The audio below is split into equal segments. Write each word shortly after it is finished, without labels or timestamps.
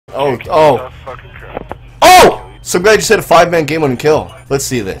Oh, oh. Oh! Some guy just hit a 5-man game on kill. Let's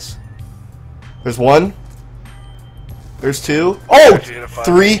see this. There's 1. There's 2. Oh!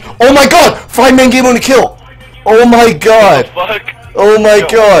 3. Oh my god! 5-man game on kill! Oh my god! Oh my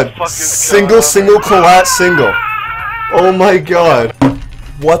god! Single, collapse, single. Oh my god.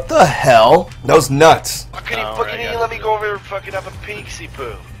 What the hell? That was nuts. How can you fucking let me go over and fucking have a pixie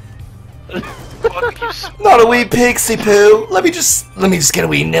poo? Not a wee pixie poo. Let me just get a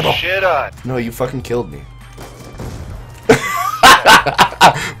wee nibble. Shit on. No, you fucking killed me.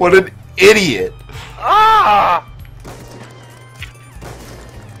 What an idiot. Ah!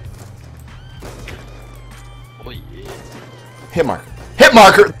 Oh yeah. Hit marker. Hit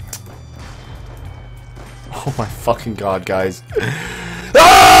marker! Oh my fucking god, guys.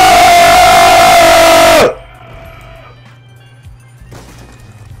 Ah!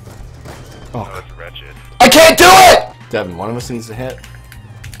 Oh, that's wretched. I can't do it! Devin, one of us needs to hit.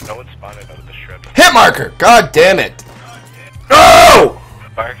 No one spawned out of the shrimp. Hit marker! God damn it! No!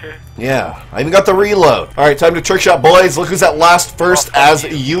 Marker? Yeah, I even got the reload. Alright, time to trick shot, boys. Look who's at last first as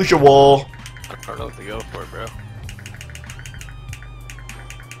usual. I don't know what to go for, bro.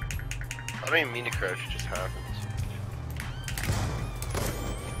 I don't even mean to crouch, it just happens.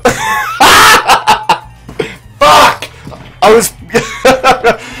 Fuck! I was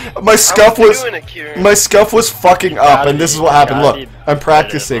my scuff was fucking up, and this is what happened. Look, I'm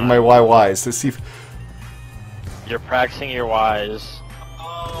practicing my YYs to see if you're practicing your Ys.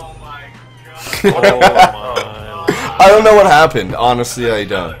 Oh my Oh god. my. I don't know what happened. Honestly, I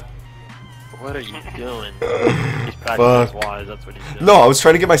don't. What are you doing? He's practicing his Ys, that's what he's doing. No, I was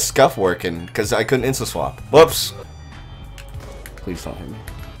trying to get my scuff working because I couldn't insta swap. Whoops. Please don't hit me.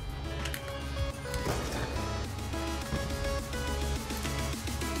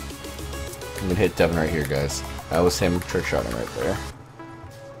 I'm gonna hit Devin right here, guys. That was him trick shotting right there.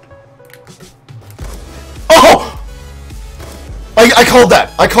 Oh! I called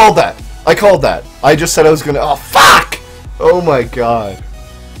that! I called that! I called that! I just said I was gonna. Oh, fuck! Oh my god.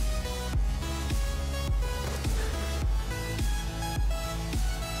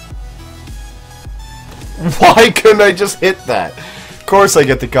 Why couldn't I just hit that? Of course I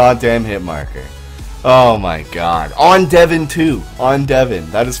get the goddamn hit marker. Oh my god. On Devin too. On Devin.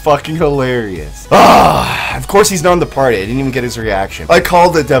 That is fucking hilarious. Ah, of course he's not in the party. I didn't even get his reaction. I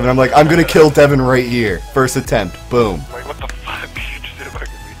called it Devin. I'm like, I'm gonna kill Devin right here. First attempt. Boom. Like, what the fuck? You just hit a marker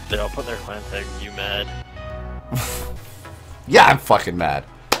me. They all put their clan tag. You mad? Yeah, I'm fucking mad.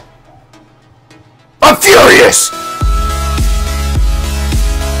 I'm furious!